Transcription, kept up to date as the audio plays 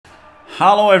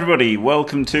Hello everybody,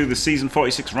 welcome to the Season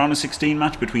 46 Round of 16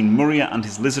 match between Murria and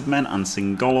his Lizardmen and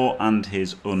Singollo and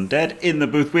his Undead. In the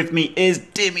booth with me is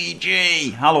Dimmy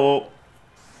Gee. Hello.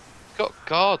 Got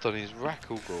guard on his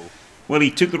rackle goal. Well,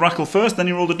 he took the rackle first, then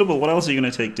he rolled a double. What else are you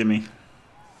going to take, Dimmy?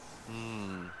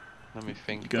 Let me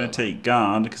think. You're going to take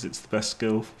guard because it's the best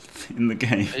skill in the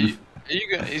game. Are you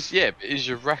gonna, but is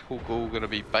your rackle goal going to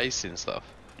be basing stuff?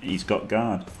 He's got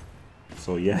guard,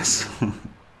 so yes.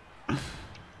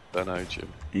 Don't know, Jim.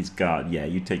 He's guard. Yeah,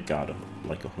 you take guard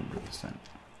like 100%.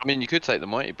 I mean, you could take the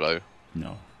mighty blow.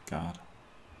 No, guard.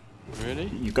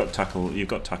 Really? You've got tackle. You've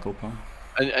got tackle, pal.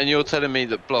 And you're telling me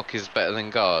that block is better than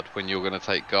guard when you're going to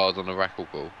take guard on a rackle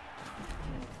goal?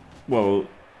 Well,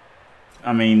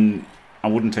 I mean, I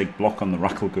wouldn't take block on the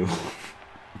rackle goal.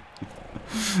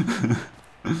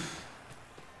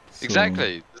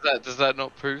 Exactly. Does that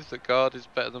not prove that guard is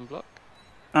better than block?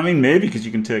 I mean, maybe because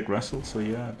you can take wrestle, so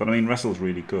yeah. But I mean, wrestle's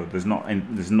really good. There's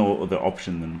no other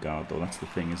option than guard, though. That's the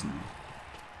thing, isn't it?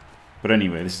 But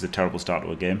anyway, this is a terrible start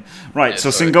to a game. Right, yeah, so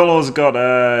Singollo's got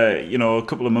a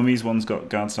couple of mummies. One's got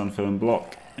guard, stand, firm,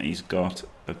 block. He's got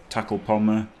a tackle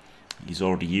pommer. He's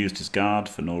already used his guard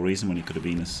for no reason when he could have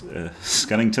been a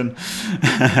skeleton,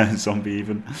 zombie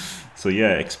even. So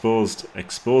yeah, exposed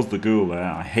the ghoul there.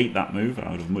 I hate that move. I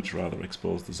would have much rather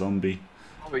exposed the zombie.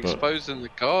 Exposing the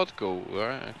guard goal,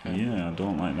 right? Okay. Yeah, I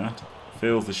don't like that.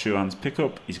 Fails the Shuan's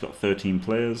pickup. He's got 13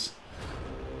 players.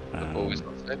 Always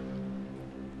not safe.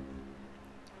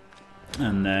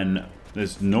 And then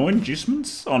there's no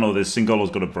inducements. Oh no, there's Singollo's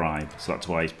got a bribe, so that's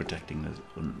why he's protecting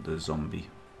the zombie.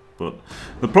 But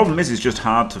the problem is, it's just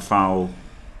hard to foul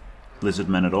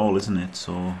Lizardmen at all, isn't it?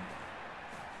 So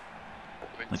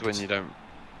it's when you don't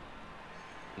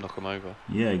knock them over.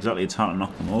 Yeah, exactly. It's hard to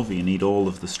knock them over. You need all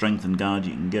of the strength and guard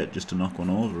you can get just to knock one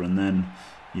over, and then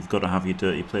you've got to have your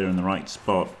dirty player in the right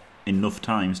spot enough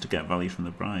times to get value from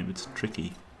the bribe. It's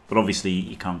tricky. But obviously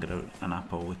you can't get an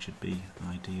apple, which would be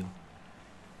ideal.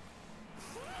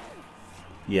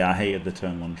 Yeah, I hated the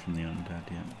turn one from the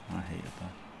Undead, yeah. I hated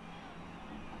that.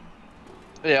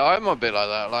 Yeah, I'm a bit like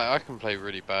that. Like, I can play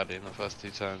really badly in the first two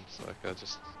turns. Like,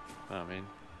 I mean...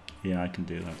 Yeah, I can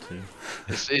do that too.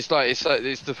 it's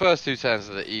the first two turns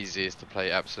are the easiest to play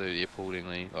absolutely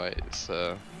appallingly. Like, it's...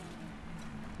 yeah.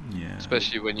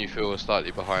 Especially when you feel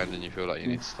slightly behind and you feel like you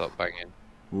need to start banging.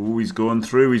 Oh, he's going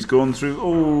through,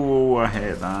 Oh, I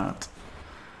hate that.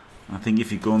 I think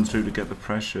if you're going through to get the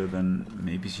pressure, then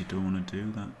maybe you don't want to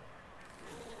do that.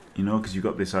 You know, because you've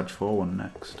got this edge 4 one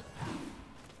next.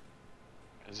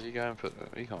 Is he going for...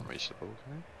 He can't reach the ball,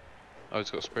 can he? Oh,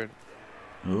 he's got a sprint.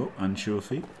 Oh, and sure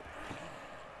feet.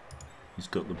 He's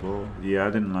got the ball. Yeah, I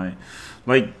didn't like...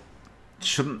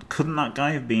 Couldn't that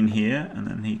guy have been here, and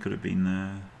then he could have been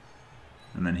there,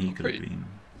 and then he could have been...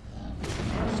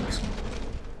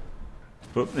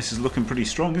 But this is looking pretty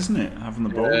strong, isn't it? Having the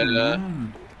ball. Yeah.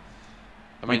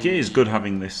 I mean, it is good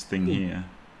having this thing here.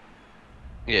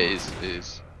 Yeah, it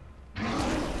is.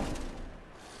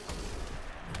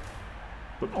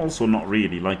 But also not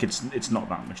really. Like, it's not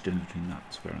that much difference between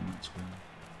that square and that square.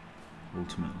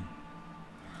 Ultimately.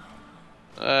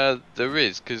 There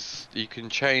is, because you can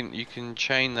chain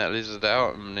that lizard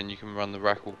out, and then you can run the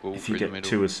rackle ball if you through the get middle.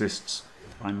 2 assists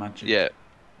by magic. Yeah.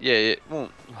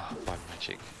 Well, by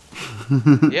magic.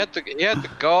 he had the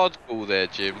guard ball there,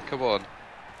 Jim. Come on.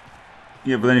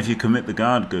 Yeah, but then if you commit the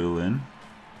guard goal in,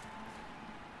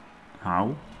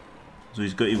 how? So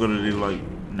you've got to do like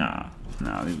nah.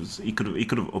 He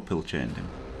could have uphill chained him.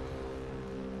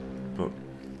 But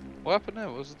what happened there?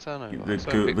 What was the turnover?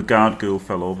 The guard ghoul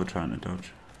fell over trying to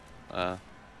dodge.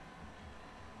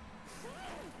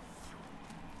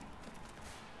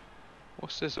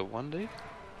 What's this? A 1D?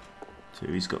 So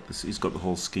he's got the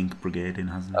whole skink brigade in,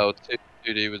 hasn't he? Oh,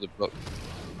 2D with a block.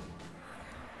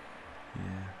 Yeah.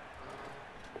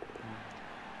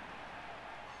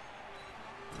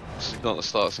 This is not the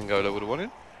start Singollo would have wanted.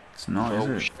 It's not, is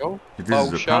it? Show. If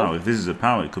this is a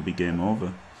power, it could be game over.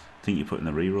 I think you're putting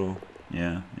the reroll.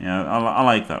 Yeah, I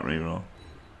like that reroll.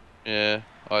 Yeah,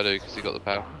 I do, because he got the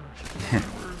power.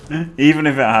 Even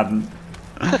if it hadn't.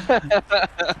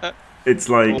 It's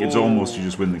like, it's almost you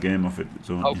just win the game off it.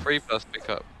 Oh, 3+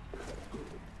 pickup.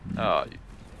 Oh, you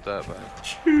dirtbag.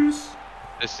 Choose.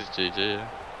 This is GG, yeah.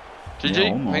 GG,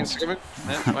 yeah, thanks for coming.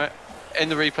 Yeah, right.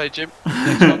 End the replay, Jim.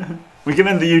 Next one. We can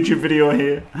end the YouTube video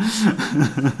here.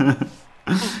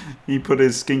 He put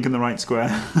his skink in the right square.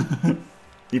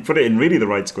 He put it in really the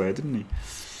right square, didn't he?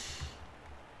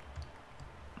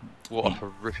 What a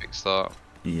horrific start.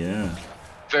 Yeah.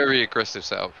 Very aggressive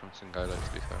setup from Singollo,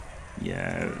 to be fair.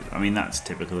 Yeah, I mean that's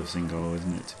typical of Singollo,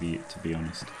 isn't it? To be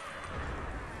honest.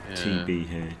 Yeah.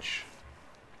 TBH.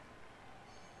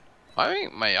 I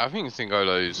think, mate, I think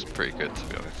Singollo's pretty good, to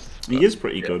be honest. He is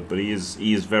pretty good, but he is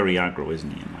very aggro, isn't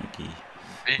he? And like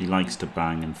he likes to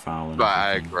bang and foul and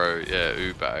everything. Aggro, yeah,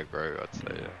 uber aggro, I'd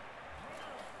say, yeah.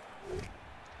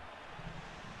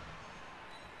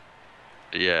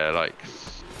 Yeah, like,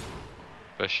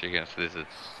 especially against lizards,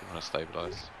 you want to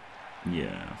stabilise.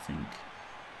 Yeah,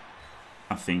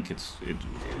 I think it's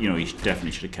you know, he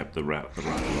definitely should have kept the rattler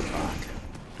back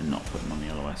and not put him on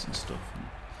the LOS and stuff. And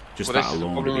just well, that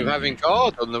alone. The problem with having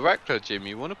guard on the rattler, Jim.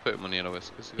 You want to put him on the LOS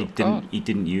because he got He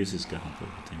didn't use his guard, though,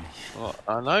 did he? Well,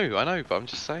 I know, but I'm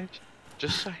just saying.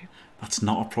 Just saying. That's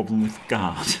not a problem with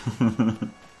guard.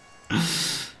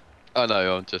 I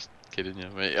know, I'm just kidding you.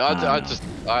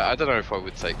 I don't know if I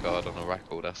would take guard on a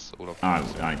rackle. That's all I'm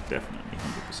saying. I definitely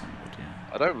 100% would,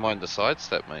 yeah. I don't mind the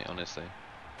sidestep, mate, honestly.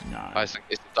 No. It's a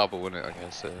double, isn't it, I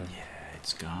guess? Yeah,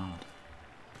 it's guard.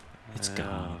 It's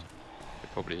guard. It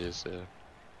probably is, yeah.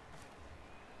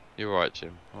 You're right,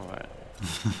 Jim. Alright.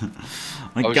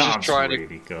 My guard's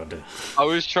really good. I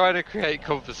was trying to create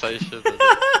conversation.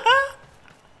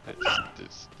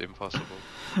 It's impossible.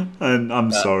 And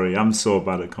I'm sorry, I'm so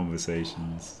bad at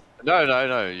conversations. No,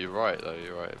 you're right though,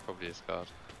 you're right, it probably is guard.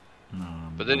 No,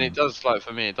 but then it does, like,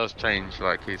 for me, it does change,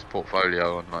 like, his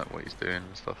portfolio on, like, what he's doing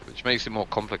and stuff, which makes it more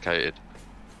complicated.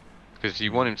 Because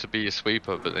you want him to be a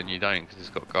sweeper, but then you don't, because he's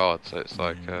got guard, so it's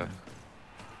like,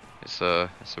 it's a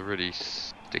really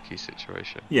sticky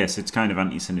situation. Yes, it's kind of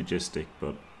anti-synergistic,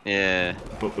 but... Yeah.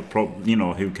 But the you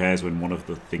know, who cares when one of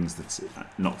the things that's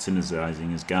not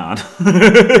synergizing is guard?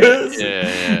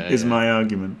 Is my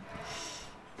argument.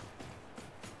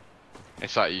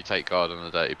 It's like you take guard on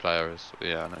a dirty player.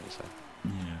 Yeah, I know what you're saying.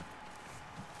 Yeah.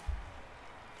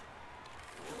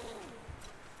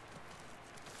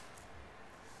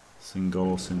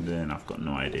 Singollo, Sindane, I've got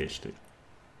no idea, Stick.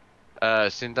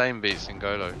 Sindane beats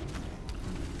Singollo.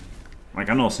 Like,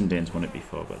 I know Sindane's won it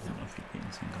before, but I don't know if he's beaten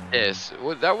Singollo. Yes,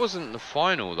 well, that wasn't the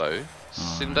final though.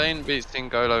 Sindane beat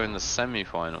Singollo in the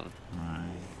semi-final. Right.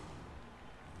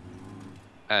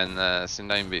 And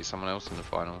Sindane beat someone else in the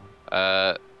final.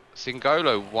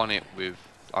 Singollo won it with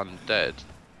Undead.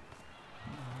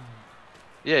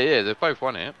 Yeah, they both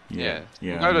won it. Yeah.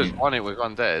 Singollo's won it with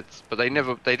Undead, but they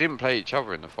didn't play each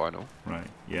other in the final. Right.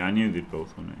 Yeah, I knew they'd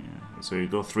both won it. Yeah. So you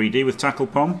go 3D with Tackle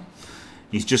Pom.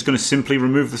 He's just going to simply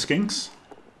remove the skinks.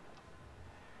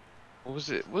 Or was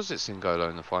it Singollo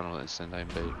in the final that Sindane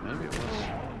beat? Maybe it was.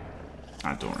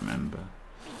 I don't remember.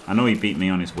 I know he beat me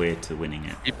on his way to winning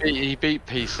it. He beat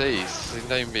PC.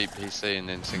 Sindane beat PC and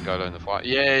then Singollo in the final.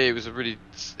 Yeah, it was a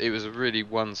really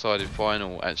one-sided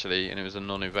final actually, and it was a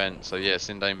non-event. So yeah,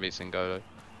 Sindane beat Singollo.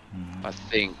 I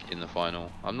think in the final.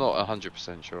 I'm not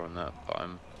 100% sure on that, but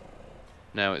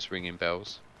now it's ringing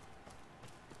bells.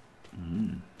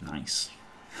 Nice.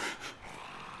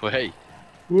 Way.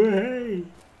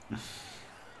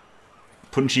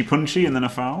 Punchy and then a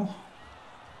foul.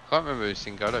 Can't remember who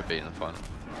Singollo beat in the final.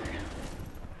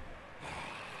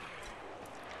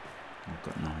 I've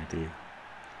got no idea.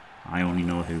 I only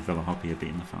know who Velahoppia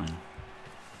beat in the final.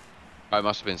 Oh, it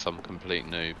must have been some complete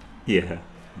noob. Yeah,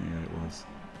 it was.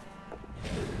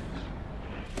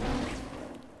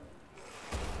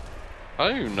 I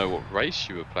don't even know what race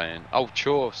you were playing. Oh,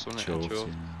 Chorse, wasn't it? Chorse.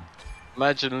 Yeah.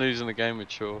 Imagine losing a game with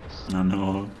Chorse. I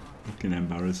know. Fucking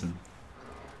embarrassing.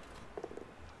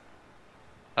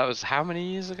 That was how many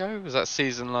years ago? Was that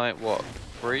season like what,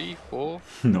 3, 4?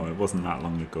 No, it wasn't that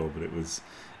long ago, but it was.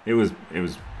 I don't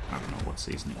know what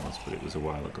season it was, but it was a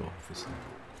while ago, obviously.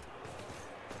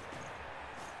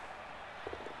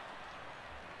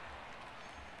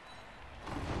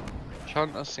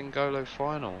 Chunter Singollo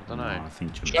final, I don't know. No, I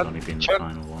think Chunter's only been in the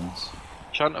final once.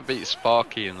 Chunter beat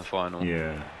Sparky in the final.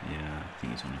 Yeah, I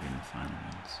think he's only been in the final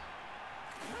once.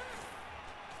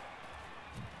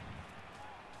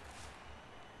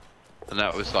 And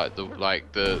that was like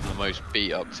the most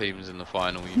beat up teams in the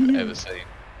final you've ever seen.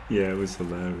 Yeah, it was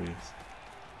hilarious.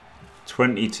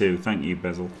 22, thank you,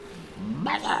 Bezel.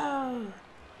 Bezel.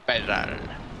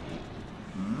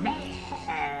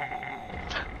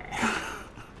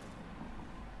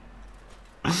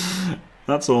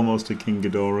 That's almost a King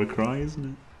Ghidorah cry, isn't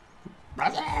it?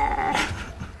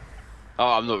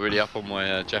 Oh, I'm not really up on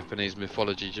my Japanese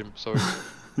mythology, Jim. Sorry.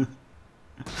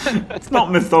 It's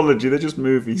not mythology; they're just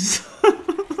movies.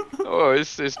 Oh,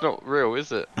 it's not real,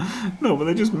 is it? No, but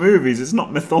they're just movies. It's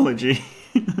not mythology.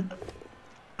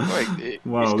 Wait,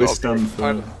 wow, this stand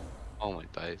firm. Oh my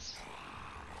days.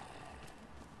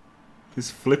 This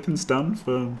flipping stand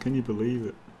firm. Can you believe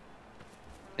it?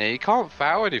 Yeah, he can't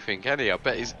foul anything, can he? I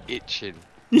bet he's itching.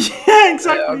 Yeah,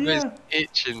 exactly. He's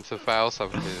itching to foul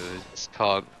something. He just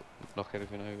can't knock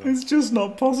anything over. It's just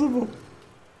not possible.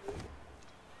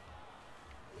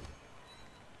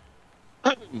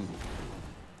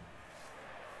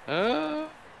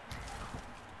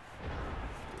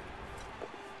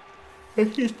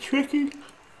 This is tricky.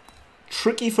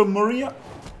 Tricky for Murria.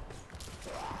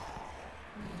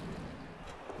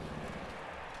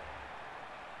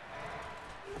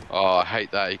 Oh, I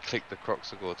hate that. He clicked the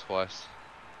Croxagore twice.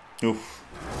 Oof.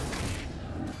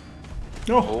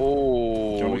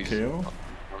 Oh, he's KO.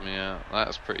 Yeah,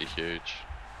 that's pretty huge.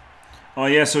 Oh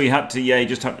yeah, so he had to. Yeah, he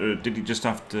just had to. Did he just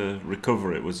have to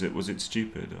recover it? Was it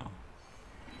stupid? Or?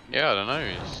 Yeah, I don't know.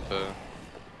 He just.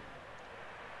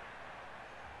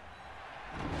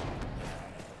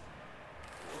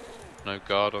 No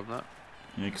guard on that.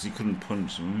 Yeah, because he couldn't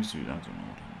punch. So I don't know what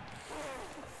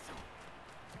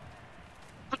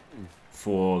happened.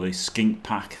 For the skink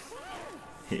pack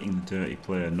hitting the dirty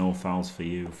player, no fouls for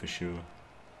you for sure.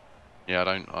 Yeah, I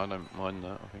don't mind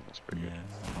that. I think that's pretty good.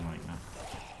 Yeah, I like that.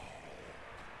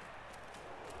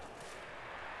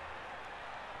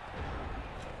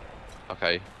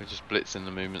 Okay, we're just blitzing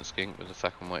the movement skink with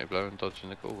attack on mighty blow and dodging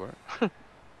the call, right?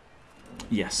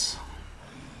 Yes.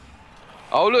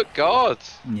 Oh look, guard!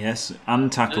 Yes,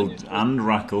 and tackled and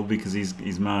rackle because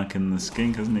he's marking the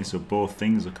skink, hasn't he? So both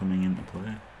things are coming into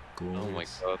play.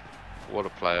 Glorious. Oh my god, what a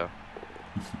player!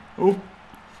 Oh.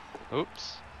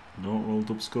 Oops. No rolled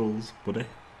up skulls, buddy.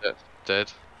 Yeah,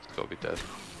 dead. It's got to be dead.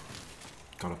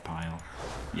 Got a pile.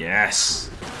 Yes.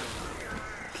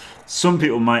 Some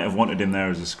people might have wanted him there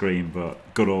as a scream, but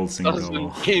good old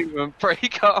Singollo. Doesn't even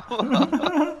break up.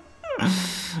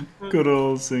 Good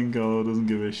old Singollo doesn't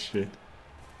give a shit.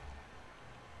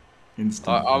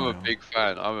 Instant. I'm a big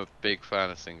fan. I'm a big fan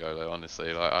of Singollo,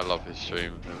 honestly. Like, I love his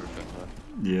stream and everything.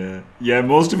 Yeah, yeah.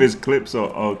 Most of his clips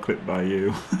are clipped by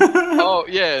you. Oh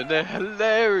yeah, they're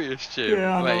hilarious, Jim.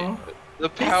 Yeah, mate. The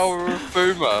power of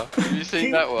Boomer. Have you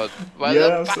seen that one?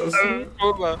 Yes, the power of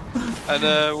Boomer. And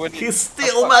when he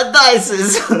steal my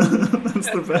dices. That's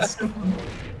the best one.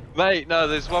 Mate, no,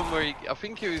 there's one where I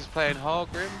think he was playing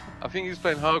Hargrim. I think he was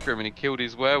playing Hargrim and he killed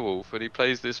his werewolf and he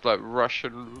plays this like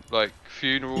Russian like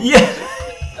funeral. Yeah.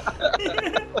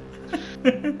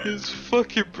 It's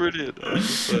fucking brilliant.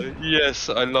 Yes,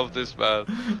 I love this man.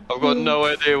 I've got no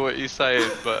idea what he's saying,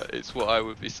 but it's what I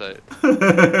would be saying.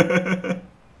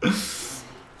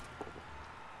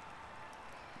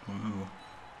 Wow.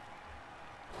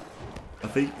 I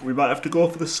think we might have to go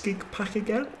for the skink pack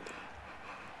again.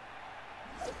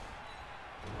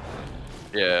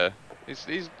 Yeah,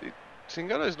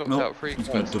 Singollo's knocked out 3 He's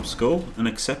got a dub skull and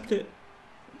accept it,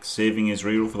 saving his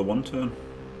reroll for the 1 turn.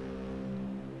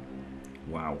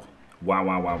 Wow. Wow,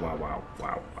 wow, wow, wow, wow,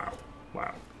 wow, wow,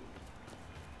 wow.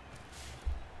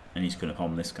 And he's going to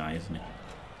palm this guy, isn't he?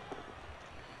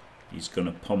 He's going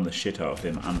to palm the shit out of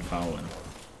him and foul him.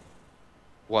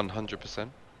 100%.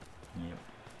 Yep.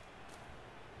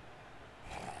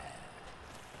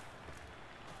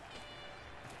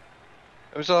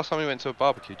 When was the last time we went to a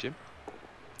barbecue, Jim?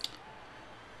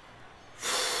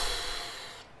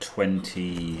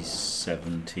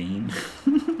 2017.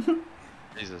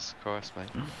 Jesus Christ, mate.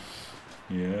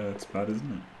 Yeah, it's bad,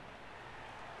 isn't it?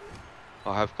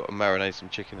 I have got to marinate some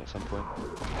chicken at some point.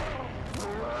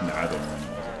 No, I don't know when it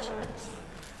was actually.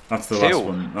 That's the last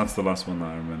one. That's the last one that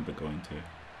I remember going to.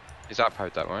 Is that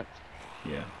that right?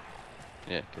 Yeah.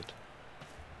 Yeah, good.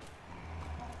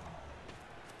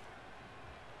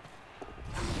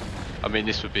 I mean,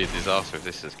 this would be a disaster if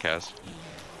this is Kaz.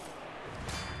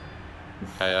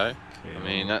 KO. I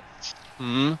mean, that's...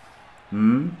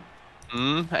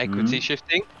 Equity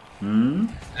shifting.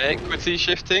 Equity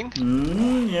shifting.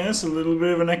 Yes, a little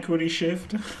bit of an equity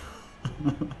shift.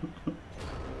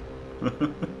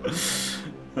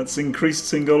 That's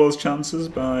increased Singollo's chances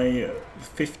by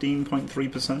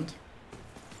 15.3%.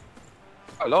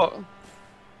 A lot.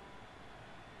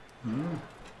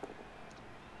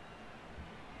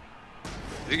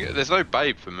 There's no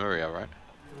babe for Murria, right?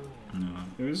 No,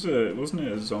 it was wasn't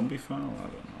it a zombie foul? I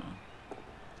don't know.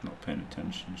 Not paying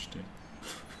attention, still.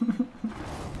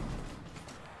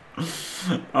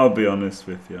 I'll be honest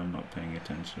with you, I'm not paying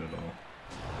attention at all.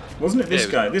 Wasn't it this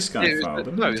guy? This guy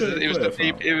fouled. No,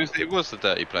 it was the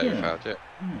dirty player fouled. Yeah.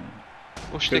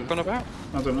 What's Stick on about?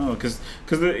 I don't know, because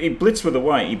he blitzed with a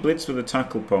white. He blitzed with a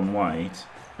tackle upon white,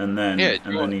 and then he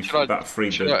that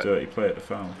freed the dirty player to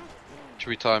foul. Should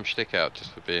we tie him Stick out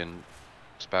just for being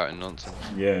spouting nonsense?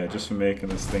 Yeah, just for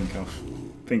making us think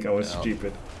I was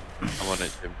stupid. I'm on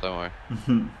it, Jim. Don't worry.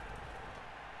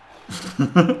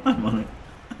 I'm on it.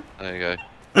 There you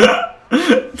go.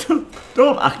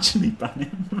 Don't actually ban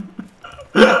him.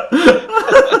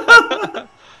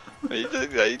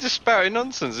 You just spouting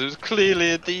nonsense. It was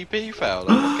clearly a DP foul.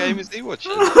 Like, what game is he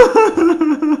watching?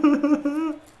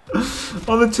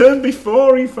 On the turn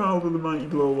before he fouled with the mighty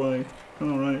blow white.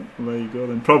 Alright, well there you go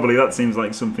then. Probably that seems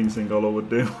like something Singollo would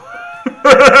do.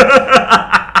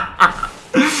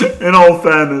 In all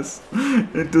fairness,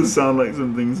 it does sound like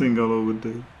something Singollo would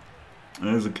do.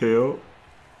 There's a KO.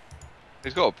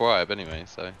 He's got a bribe anyway,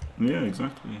 so. Yeah,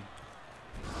 exactly.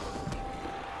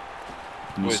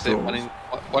 What is it?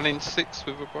 1 in 6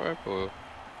 with a bribe, or?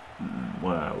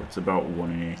 Well, it's about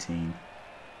 1 in 18.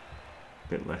 A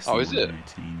bit less than 1 in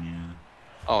 18, yeah.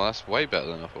 Oh, that's way better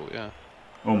than I thought, yeah.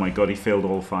 Oh my god, he failed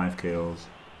all 5 KOs.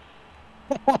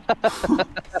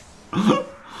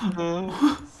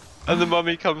 And the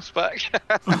mummy comes back.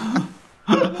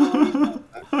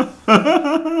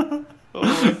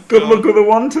 Good luck with the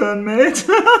 1-turn, mate.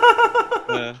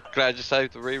 Yeah, glad you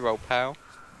saved the reroll, pal.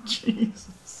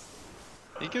 Jesus.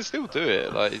 He can still do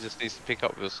it, like he just needs to pick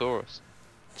up the Saurus.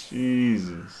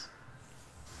 Jesus.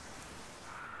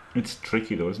 It's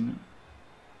tricky though, isn't it?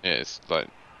 Yeah, it's like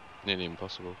nearly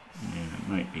impossible. Yeah, it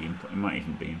might be. It might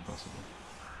even be impossible.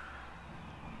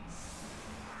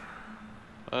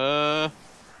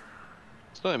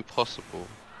 It's not impossible.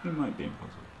 It might be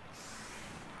impossible.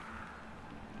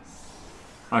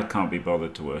 I can't be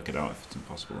bothered to work it out if it's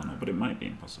impossible or not, but it might be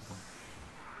impossible.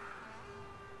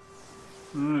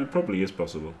 It probably is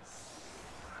possible.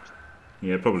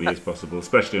 Yeah, it probably is possible,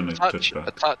 especially on a touchback.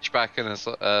 A touchback and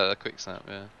a quick snap,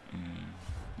 yeah.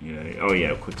 Yeah. Oh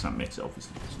yeah, a quick snap makes it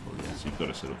obviously possible. Yeah, so you've got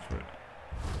to sit up for it.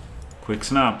 Quick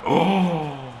snap.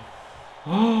 Oh.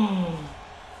 Oh.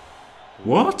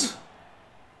 What?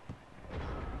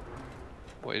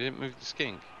 What? He didn't move the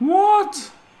skink.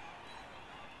 What?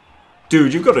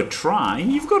 Dude, you've got to try.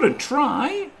 You've got to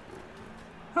try,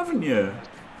 haven't you?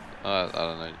 I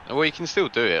don't know. Well, you can still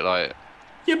do it, like.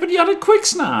 Yeah, but he had a quick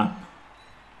snap.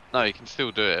 No, you can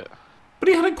still do it. But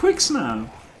he had a quick snap.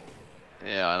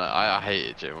 Yeah, I know. I hate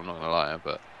it, Jim. I'm not gonna lie,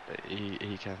 but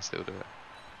he can still do it.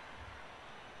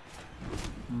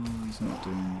 Oh, he's not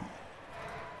doing it.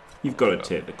 You've got to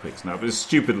take the quick snap. As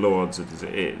stupid low odds as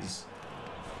it is.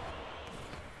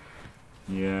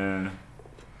 Yeah.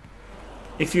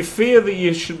 If you fear that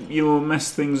you'll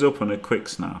mess things up on a quick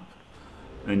snap,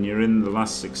 and you're in the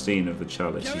last 16 of the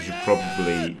chalice, you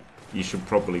should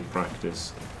probably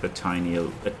practice a tiny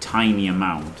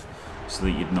amount, so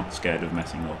that you're not scared of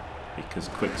messing up, because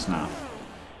quick snap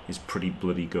is pretty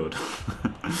bloody good,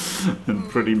 and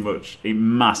pretty much it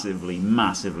massively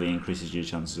increases your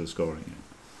chances of scoring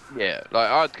it. Yeah, like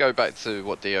I'd go back to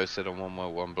what Dio said on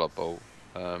 1v1 Blood Bowl,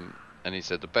 and he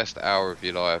said the best hour of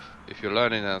your life, if you're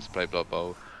learning how to play Blood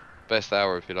Bowl, best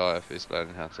hour of your life is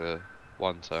learning how to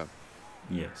 1-turn.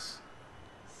 Yes.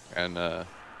 And I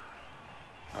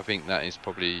think that is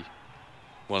probably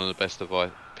one of the best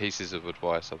pieces of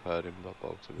advice I've heard in Blood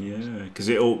Bowl. Yeah, because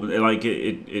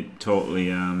it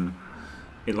totally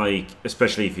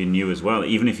especially if you're new as well.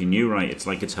 Even if you're new, right? It's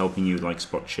like it's helping you like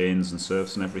spot chains and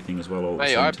surfs and everything as well.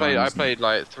 Mate, I played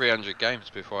like 300 games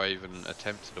before I even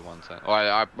attempted a 1-turn.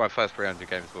 Well, my first 300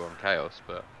 games were on Chaos,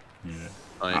 but yeah,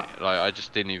 I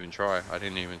just didn't even try. I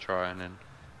didn't even try, and then.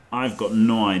 I've got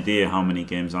no idea how many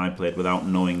games I played without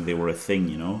knowing they were a thing,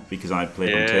 you know, because I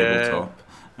played on tabletop,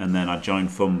 and then I joined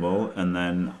Fumble, and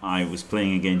then I was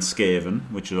playing against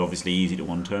Skaven, which was obviously easy to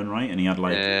 1-turn, right? And he had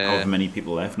like however many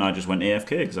people left, and I just went AFK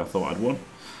because I thought I'd won.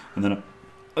 And then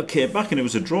I came back and it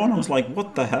was a draw, and I was like,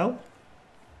 what the hell?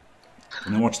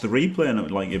 And I watched the replay, and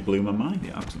it blew my mind.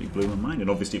 It absolutely blew my mind. And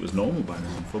obviously it was normal by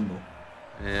then on Fumble.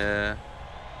 Yeah.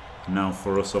 Now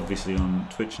for us, obviously on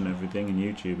Twitch and everything and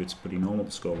YouTube, it's pretty normal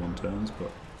to score 1-turns, but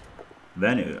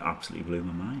then it absolutely blew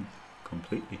my mind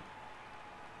completely.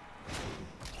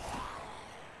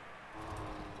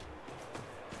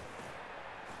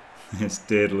 Yes,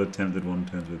 Daedal attempted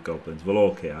 1-turns with goblins. Well,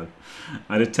 okay,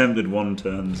 I'd attempted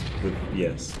 1-turns with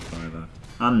try that,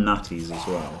 and natties as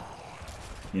well.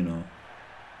 You know.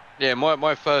 Yeah,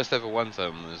 my first ever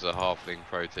 1-turn was a halfling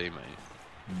pro teammate.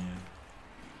 Yeah.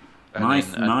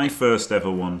 My first ever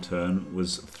 1-turn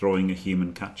was throwing a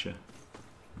human catcher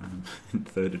in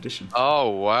 3rd edition. Oh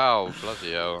wow,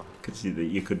 bloody hell! Because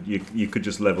you could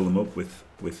just level them up with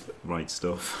right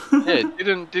stuff. Yeah,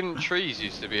 didn't trees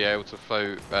used to be able to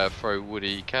throw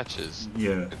woody catchers?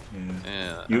 Yeah.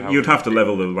 You'd have to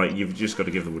level them, like you've just got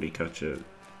to give the woody catcher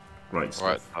right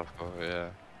stuff. Right, yeah.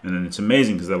 And then it's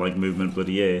amazing because they're like movement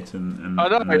bloody 8 and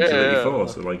agility 4,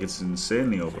 so like it's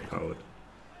insanely overpowered.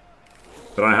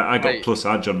 But I got plus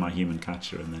edge on my human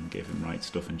catcher and then gave him right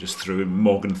stuff and just threw him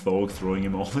Morgan Thorg, throwing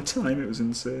him all the time. It was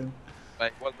insane.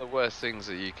 Mate, one of the worst things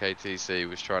at UKTC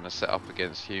was trying to set up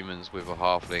against humans with a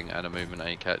halfling and a movement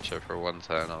 8 catcher for a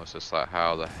 1-turn. I was just like,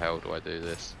 how the hell do I do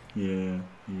this? Yeah.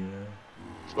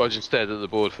 So I just stared at the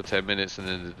board for 10 minutes and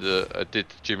then I did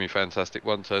the Jimmy Fantastic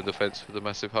 1-turn defense for the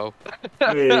massive hole.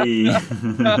 Hey.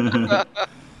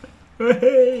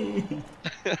 Hey!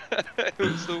 It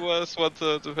was the worst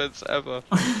one-third defense ever.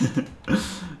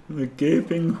 The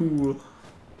gaping hole.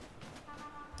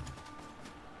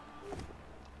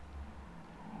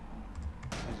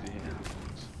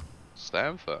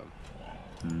 Stand firm.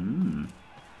 Hmm.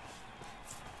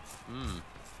 Hmm.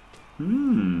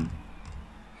 Hmm.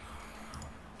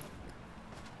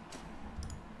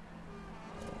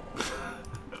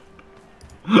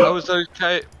 How was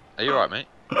okay? Are you alright, mate?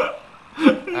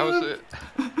 How was it?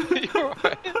 Are you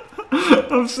alright?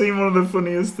 I've seen one of the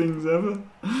funniest things ever.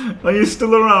 Are you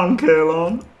still around,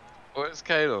 Kalon? Where's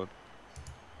Kalon?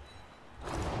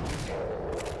 No,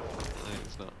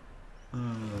 it's not.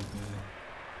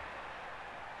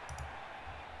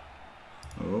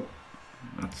 Oh,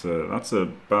 that's a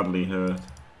badly hurt.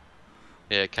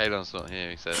 Yeah, Kalon's not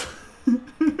here, he said.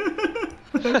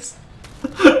 There's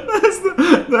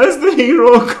the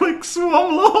hero click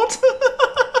Swarm Lord.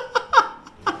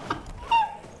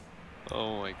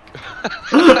 Oh my god.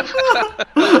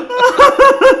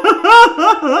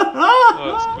 Oh,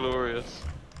 that's glorious.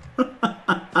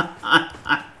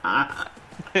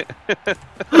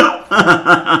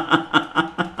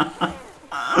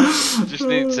 Just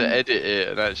need to edit it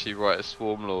and actually write a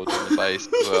Swarm Lord on the base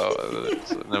as well, and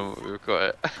then we've got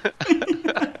it.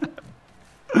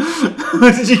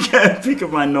 Did you get a pick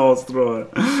of my North Thrower?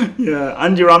 Yeah,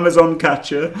 and your Amazon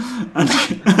catcher,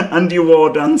 and your War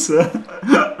Dancer,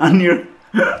 and your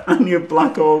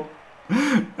Black Oak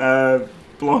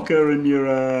blocker, and your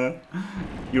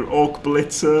Orc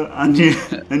Blitzer, and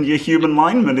your Human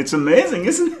Lineman. It's amazing,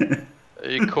 isn't it?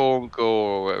 Your Corn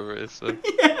Gore or whatever it is. So.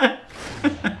 Yeah.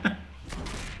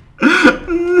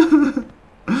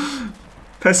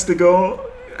 Pestigore,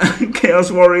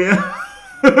 Chaos Warrior.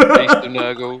 Beast of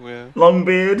Nurgle, yeah.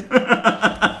 Longbeard.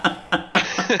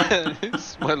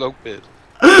 It's my long beard.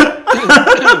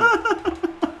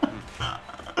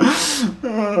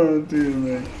 Oh dear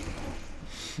me.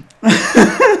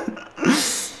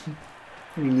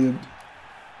 Brilliant.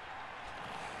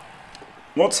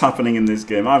 What's happening in this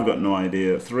game? I've got no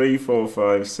idea. 3, 4,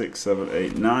 5, 6, 7,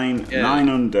 8, 9. Yeah. 9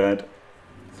 undead.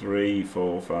 3,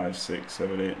 4, 5, 6,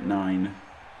 7, 8, 9.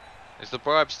 Is the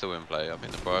bribe still in play? I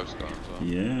think the bribe's gone as well.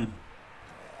 Yeah.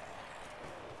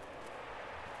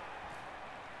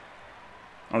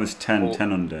 Oh, there's 10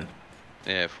 undead.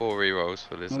 Yeah, 4 rerolls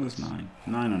for lizards. Oh, there's 9.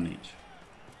 9 on each.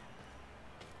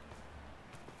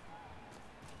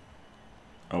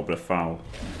 Oh, but a foul.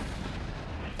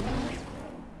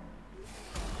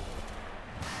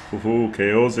 Ooh,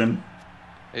 KO's him.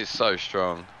 It's so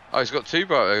strong. Oh, he's got 2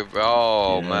 bribe.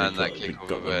 Oh Yeah, man, that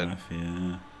kick-off event. Knife,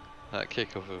 yeah. That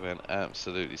kick-off event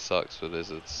absolutely sucks for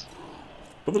lizards.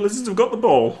 But the lizards have got the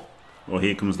ball. Oh,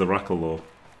 here comes the Rackle though.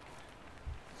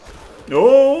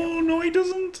 Oh, no he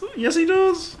doesn't. Yes he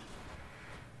does.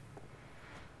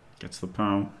 Gets the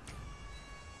pow.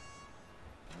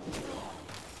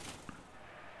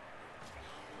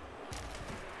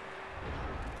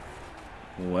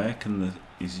 Where can the...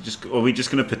 Is he just... Are we just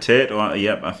going to potato?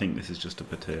 Yep, I think this is just a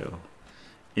potato.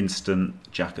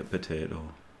 Instant jacket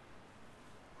potato.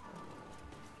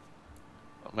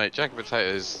 Mate, jacket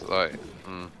potatoes, like,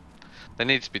 they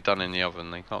need to be done in the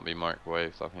oven. They can't be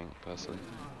microwaved, I think, personally.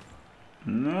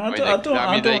 No, I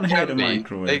don't hate a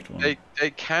microwaved one.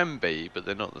 They can be, but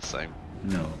they're not the same.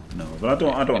 No, but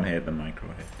I don't hate the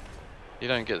microwave. You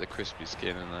don't get the crispy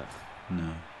skin in that.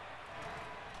 No.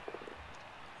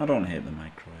 I don't hate the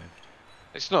microwave.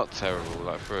 It's not terrible,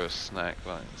 like for a snack,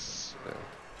 like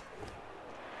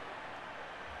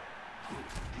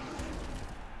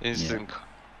it's,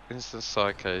 instant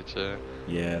psych age, yeah.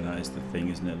 Yeah, that is the thing,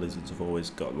 isn't it? Lizards have always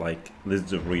got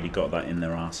lizards have really got that in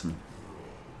their arsenal.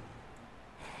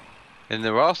 In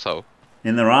their arsehole?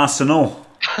 In their arsenal.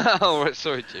 Oh, right,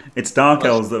 sorry, Jim. It's Dark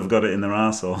Elves that have got it in their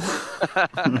arsehole.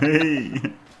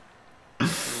 Hey.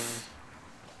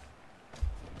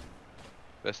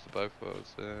 Best of both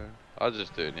worlds, yeah. I'll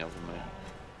just do it in the oven, mate.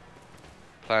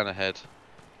 Plan ahead.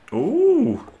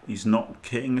 Ooh, he's not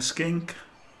hitting a skink.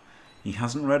 He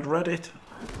hasn't read Reddit.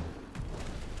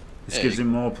 This gives him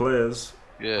more players.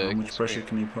 Yeah. How much pressure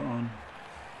can he put on?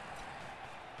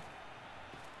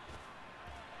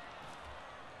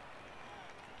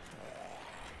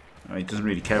 Oh, he doesn't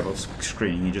really care about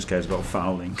screening, he just cares about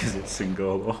fouling because it's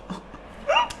Singollo.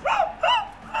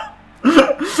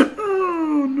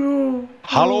 Oh no.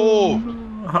 Hello! Oh,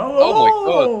 no. Hello! Oh my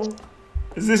god!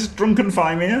 Is this Drunken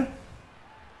Fimir?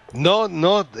 No,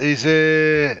 it's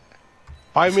a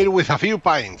 5 meal with a few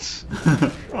pints.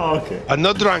 Oh, okay. I'm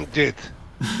not drunk yet.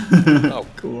 Oh,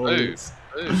 Cool. what a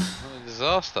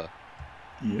disaster.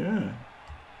 Yeah.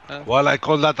 Well, I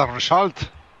call that a result.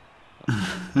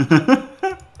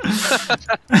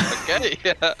 Okay.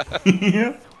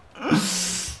 Yeah.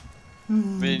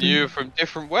 Me and you are from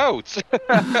different worlds.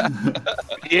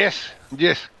 Yes,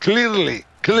 yes, clearly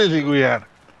we are.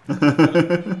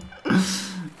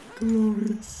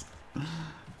 Glorious.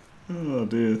 Oh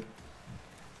dear.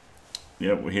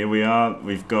 Yep, here we are.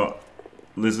 We've got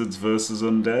lizards versus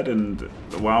undead, and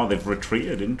wow, they've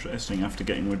retreated. Interesting after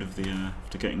getting rid of the.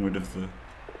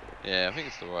 Yeah, I think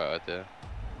it's the right idea.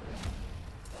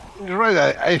 You're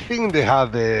right. I think they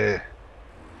had the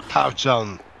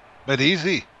touchdown, but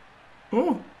easy.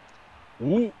 Oh.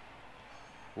 Ooh.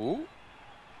 Ooh.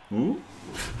 Ooh.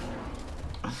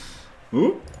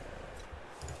 Ooh.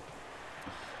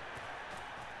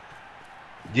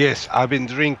 Yes, I've been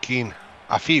drinking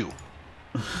a few.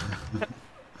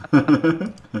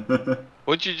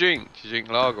 What do you drink? Do you drink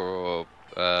lager or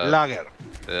Lager.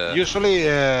 yeah. Usually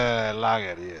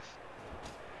lager, yes.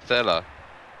 Stella?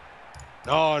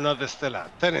 No, not the Stella.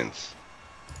 Tenants.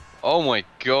 Oh my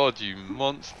god, you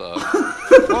monster!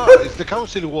 What? It's the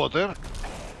council water.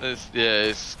 It's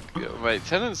mate.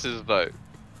 Tenants is like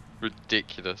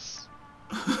ridiculous.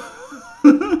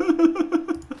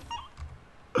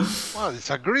 Well,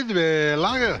 it's a great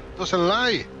lager. Doesn't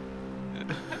lie.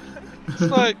 It's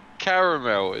like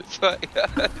caramel. It's like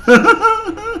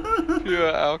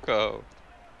pure alcohol.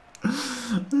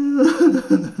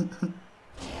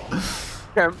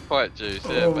 Campfire juice.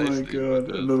 Yeah, Oh my basically. god,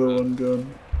 another one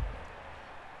gone.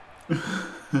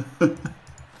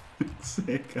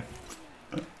 Sick.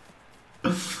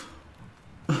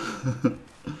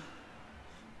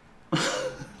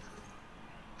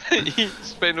 You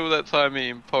spend all that time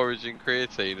eating porridge and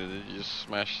creatine and then you just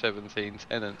smash 17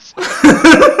 tenants. I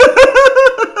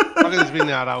think it's been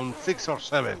around 6 or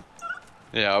 7.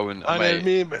 Yeah, I wouldn't. And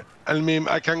Mate.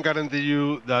 I can guarantee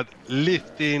you that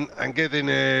lifting and getting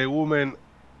a woman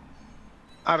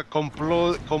are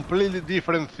completely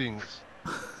different things.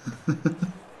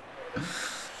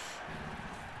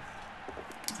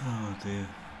 Oh dear.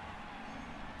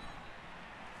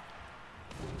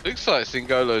 Looks like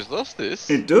Singolo's lost this.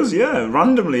 It does, yeah.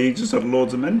 Randomly, he just had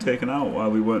loads of men taken out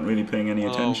while we weren't really paying any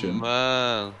attention. Oh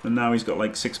man. And now he's got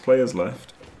like 6 players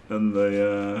left. And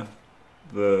the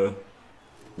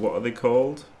what are they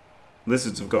called?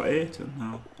 Lizards have got 8 and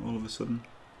now all of a sudden.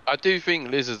 I do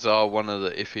think lizards are one of the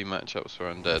iffy matchups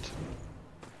for Undead.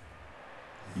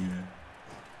 Yeah.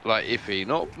 Like iffy,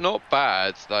 not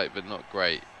bad, like but not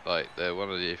great. Like they're one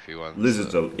of the iffy ones.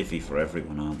 Lizards are iffy for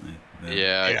everyone, aren't they?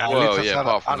 Yeah, well, lizards yeah,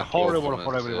 apart from are the horrible dwarf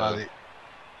for ones, everybody.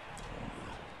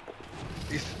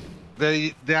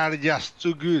 They are just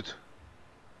too good.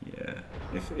 Yeah.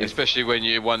 Especially when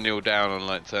you're 1-0 down on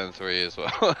like turn 3 as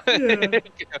well. Yeah.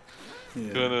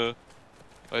 Gonna.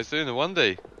 Oh, he's doing the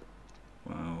 1D.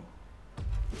 Wow.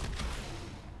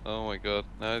 Oh my god,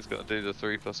 now he's got to do the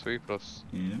 3+3+.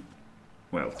 Yeah.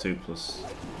 Well, 2 plus.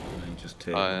 You just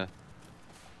take Oh yeah.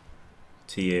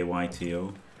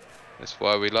 TAYTO. That's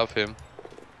why we love him.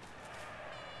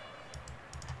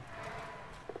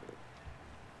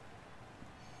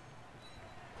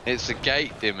 It's a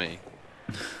gate, Dimmy.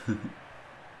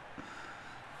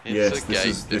 Yes,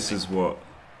 this is what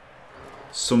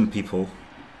some people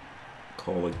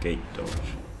call a gate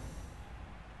dodge,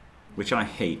 which I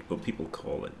hate, but people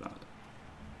call it that.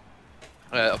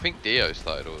 I think Dio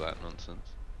started all that nonsense.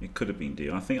 It could have been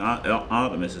Dio. I think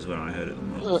Artemis is where I heard it the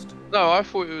most. No, I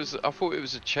thought it was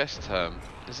a chess term.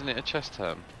 Isn't it a chess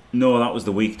term? No, that was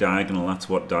the weak diagonal. That's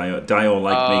what Dio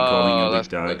liked me calling a weak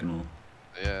diagonal.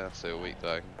 Yeah, that's a weak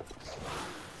diagonal.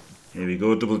 Here we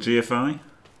go, double GFI.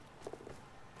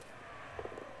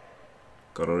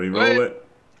 Gotta re-roll it.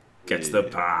 Gets the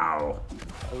pow.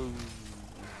 Oh.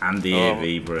 And the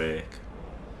AV break.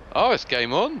 Oh, it's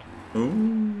game on.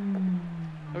 Ooh.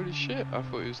 Holy shit, I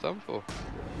thought he was done for.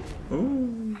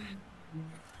 Ooh.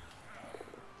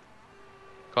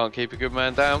 Can't keep a good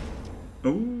man down.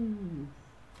 Ooh.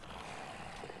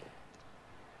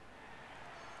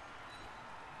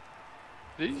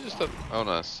 Did he just... Oh,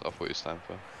 nice. I thought he was done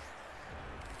for.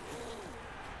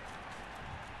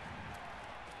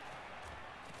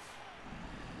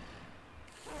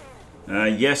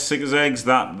 Yes, Zigzags,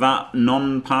 that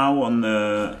non-pow on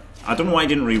the... I don't know why he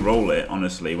didn't re-roll it,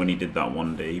 honestly, when he did that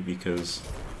 1D, because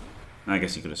I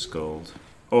guess he could have scored.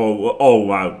 Oh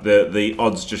wow, the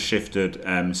odds just shifted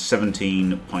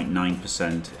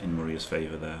 17.9% in Murria's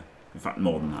favour there. In fact,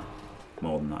 more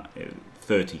than that.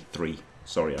 33.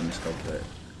 Sorry, I miscalculated.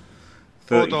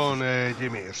 Spot on,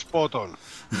 Jimmy. Spot on.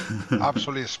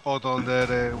 Absolutely spot on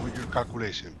there with your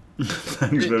calculation.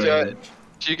 Thanks very much.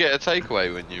 Do you get a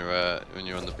takeaway when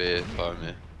you're on the beer farm?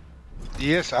 Yeah?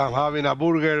 Yes, I'm having a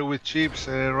burger with chips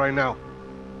right now.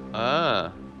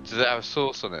 Ah, Does it have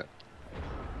sauce on it?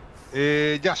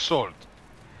 Just salt.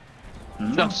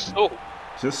 Just salt.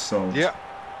 Just salt. Yeah.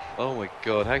 Oh my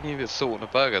god, how can you get salt on a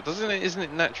burger? Isn't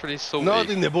it naturally salty? Not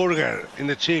in the burger, in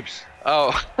the chips.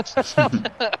 Oh.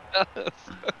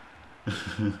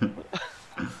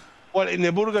 Well, in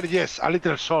the burger, yes. A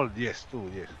little salt, yes,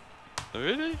 too, yes.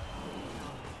 Really?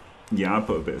 Yeah, I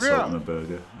put a bit of salt on a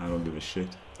burger. I don't give a shit.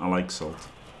 I like salt.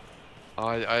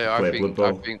 I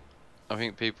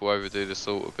think people overdo the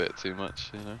salt a bit too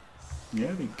much, you know.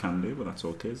 Yeah, they can do, but that's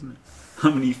okay, isn't it?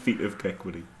 How many feet of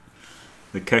Kekwity?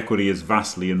 The Kekwity is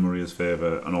vastly in Murria's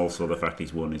favour, and also the fact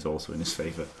he's won is also in his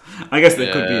favour. I guess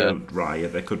there could be a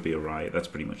riot. There could be a riot. That's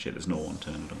pretty much it. There's no one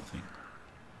turn, I don't think.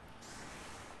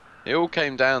 It all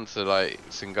came down to like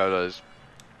Singollo's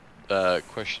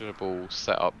questionable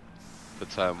setup for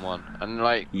turn 1, and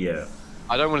like I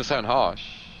don't want to sound harsh,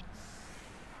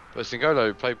 but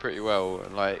Singollo played pretty well,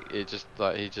 and like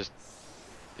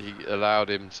he allowed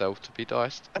himself to be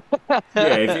diced. Yeah,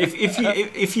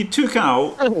 if you took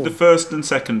out the first and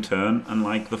second turn and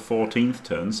like the 14th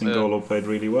turn, Singollo played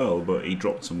really well, but he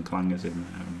dropped some clangers in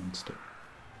there amongst it,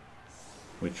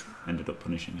 which ended up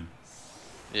punishing him.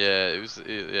 Yeah,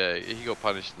 he got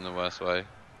punished in the worst way.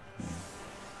 Yeah.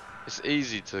 It's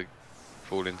easy to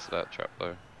fall into that trap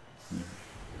though. Yeah.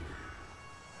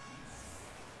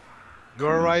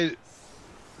 You're right,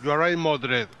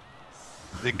 Modred.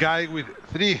 The guy with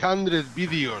 300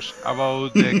 videos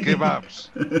about the kebabs.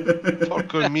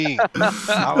 Talk on me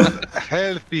about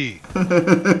healthy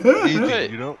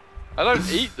eating, you know? I don't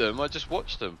eat them, I just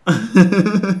watch them.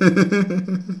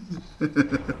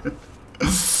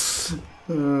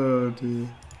 Oh dear.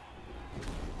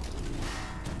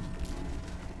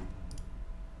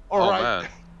 Alright.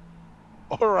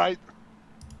 Alright.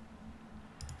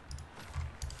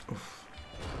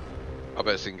 I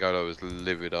bet Singollo was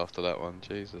livid after that one,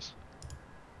 Jesus.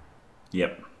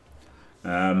 Yep.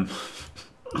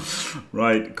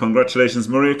 Right, congratulations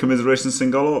Murria, commiserations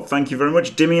Singollo. Thank you very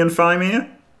much. Dimmy and Fimir.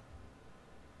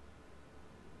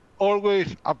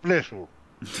 Always a pleasure.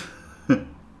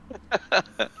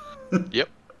 Yep.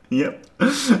 Yep.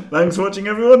 Thanks for watching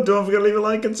everyone. Don't forget to leave a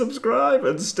like and subscribe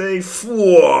and stay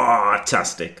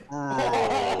fantastic.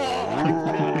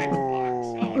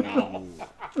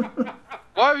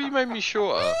 Why have you made me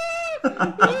shorter?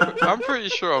 I'm pretty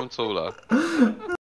sure I'm taller.